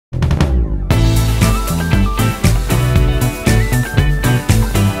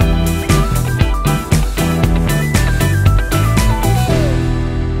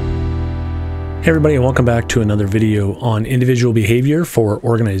Hey everybody, and welcome back to another video on individual behavior for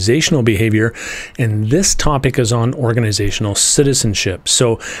organizational behavior. And this topic is on organizational citizenship.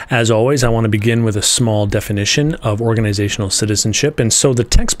 So as always, I want to begin with a small definition of organizational citizenship. And so the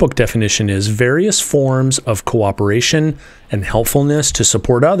textbook definition is various forms of cooperation and helpfulness to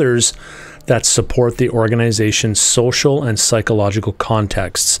support others that support the organization's social and psychological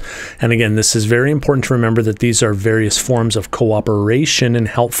contexts. And again, this is very important to remember that these are various forms of cooperation and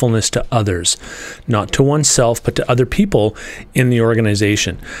helpfulness to others, not to oneself, but to other people in the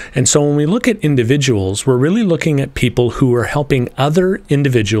organization. And so when we look at individuals, we're really looking at people who are helping other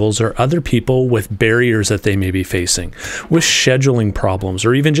individuals or other people with barriers that they may be facing, with scheduling problems,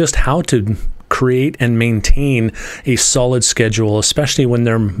 or even just how to create and maintain a solid schedule, especially when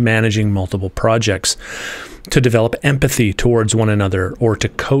they're managing multiple projects, to develop empathy towards one another or to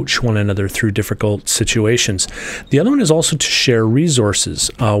coach one another through difficult situations. The other one is also to share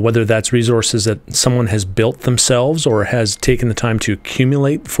resources, whether that's resources that someone has built themselves or has taken the time to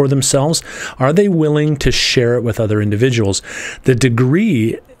accumulate for themselves. Are they willing to share it with other individuals? The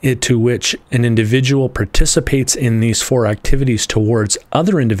degree to which an individual participates in these four activities towards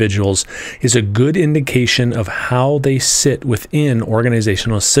other individuals is a good indication of how they sit within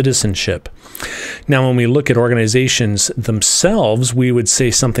organizational citizenship. Now, when we look at organizations themselves, we would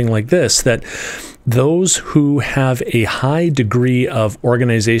say something like this, that those who have a high degree of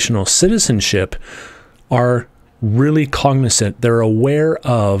organizational citizenship are really cognizant. They're aware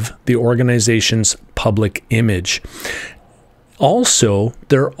of the organization's public image. Also,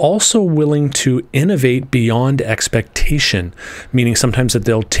 they're also willing to innovate beyond expectation, meaning sometimes that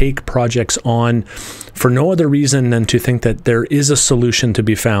they'll take projects on for no other reason than to think that there is a solution to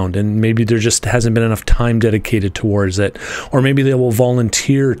be found, and maybe there just hasn't been enough time dedicated towards it, or maybe they will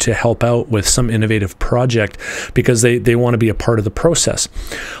volunteer to help out with some innovative project because they want to be a part of the process.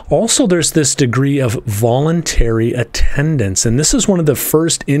 Also, there's this degree of voluntary attendance, and this is one of the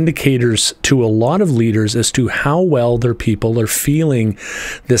first indicators to a lot of leaders as to how well their people are feeling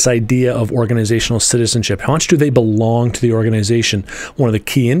this idea of organizational citizenship. How much do they belong to the organization? One of the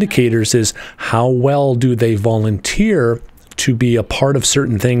key indicators is how well do they volunteer to be a part of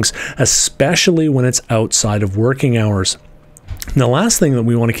certain things, especially when it's outside of working hours. And the last thing that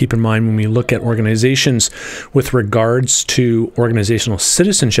we want to keep in mind when we look at organizations with regards to organizational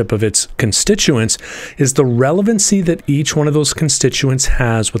citizenship of its constituents is the relevancy that each one of those constituents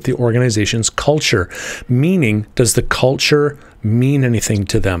has with the organization's culture. Meaning, does the culture mean anything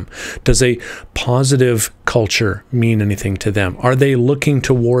to them? Does a positive culture mean anything to them? Are they looking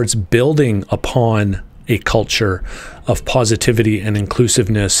towards building upon a culture of positivity and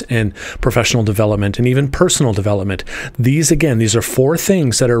inclusiveness and professional development and even personal development? These are four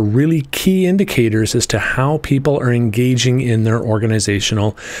things that are really key indicators as to how people are engaging in their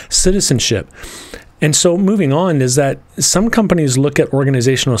organizational citizenship. And so moving on is that some companies look at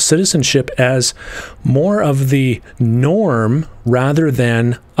organizational citizenship as more of the norm rather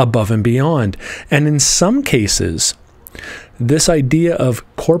than above and beyond. And in some cases, this idea of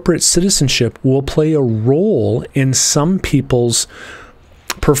corporate citizenship will play a role in some people's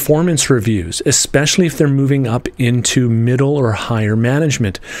performance reviews, especially if they're moving up into middle or higher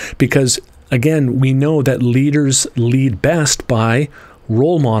management. Because again, we know that leaders lead best by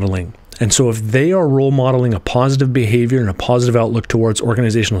role modeling. And so if they are role modeling a positive behavior and a positive outlook towards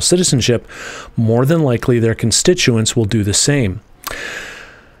organizational citizenship, more than likely their constituents will do the same.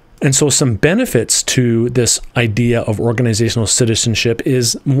 And so some benefits to this idea of organizational citizenship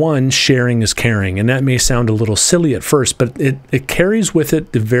is, one, sharing is caring. And that may sound a little silly at first, but it carries with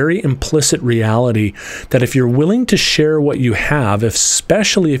it the very implicit reality that if you're willing to share what you have,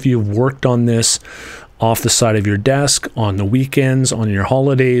 especially if you've worked on this off the side of your desk, on the weekends, on your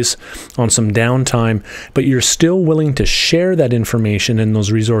holidays, on some downtime, but you're still willing to share that information and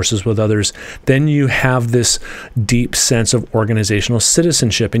those resources with others, then you have this deep sense of organizational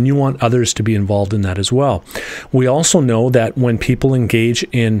citizenship, and you want others to be involved in that as well. We also know that when people engage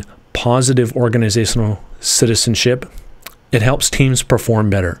in positive organizational citizenship, it helps teams perform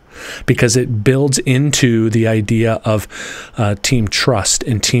better because it builds into the idea of team trust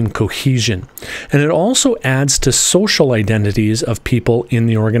and team cohesion. And it also adds to social identities of people in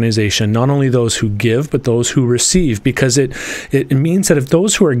the organization, not only those who give, but those who receive, because it means that if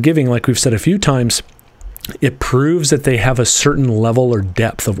those who are giving, like we've said a few times, it proves that they have a certain level or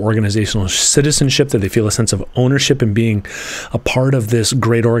depth of organizational citizenship, that they feel a sense of ownership in being a part of this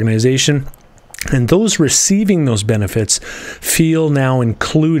great organization. And those receiving those benefits feel now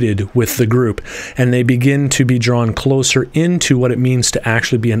included with the group, and they begin to be drawn closer into what it means to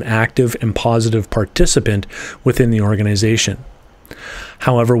actually be an active and positive participant within the organization.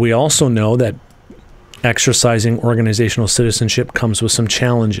 However, we also know that exercising organizational citizenship comes with some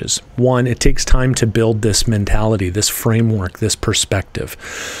challenges. One, it takes time to build this mentality, this framework, this perspective.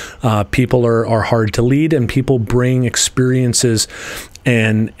 People are hard to lead, and people bring experiences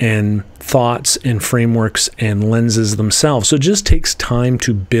and thoughts and frameworks and lenses themselves. So it just takes time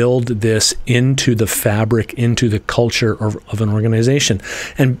to build this into the fabric, into the culture of an organization.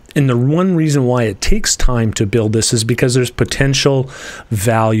 And the one reason why it takes time to build this is because there's potential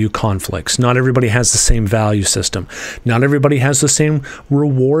value conflicts. Not everybody has the same value system. Not everybody has the same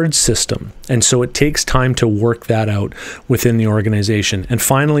reward system. And so it takes time to work that out within the organization. And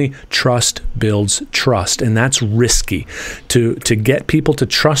finally, trust builds trust. And that's risky. To get people to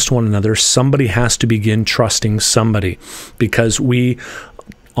trust one another, somebody has to begin trusting somebody, because we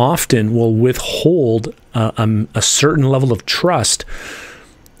often will withhold a certain level of trust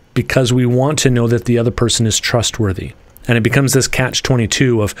because we want to know that the other person is trustworthy. And it becomes this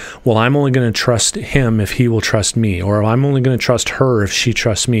catch-22 of, well, I'm only going to trust him if he will trust me, or I'm only going to trust her if she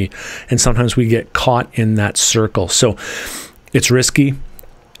trusts me. And sometimes we get caught in that circle. So it's risky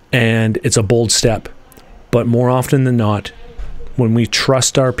and it's a bold step. But more often than not, when we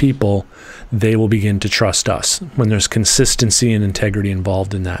trust our people, they will begin to trust us, when there's consistency and integrity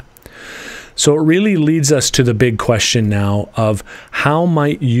involved in that. So it really leads us to the big question now of, how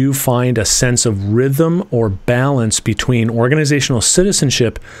might you find a sense of rhythm or balance between organizational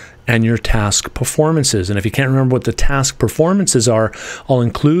citizenship and your task performances? And if you can't remember what the task performances are, I'll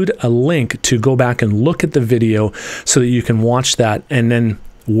include a link to go back and look at the video so that you can watch that and then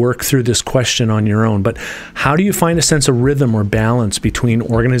work through this question on your own. But how do you find a sense of rhythm or balance between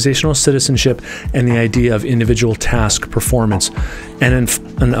organizational citizenship and the idea of individual task performance? And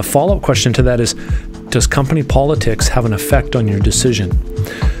then a follow-up question to that is, does company politics have an effect on your decision?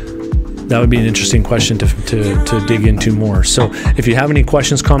 That would be an interesting question to dig into more. So if you have any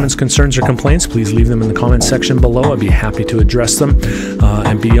questions, comments, concerns, or complaints, please leave them in the comments section below. I'd be happy to address them,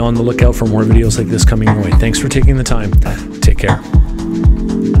 and be on the lookout for more videos like this coming your way. Thanks for taking the time. Take care.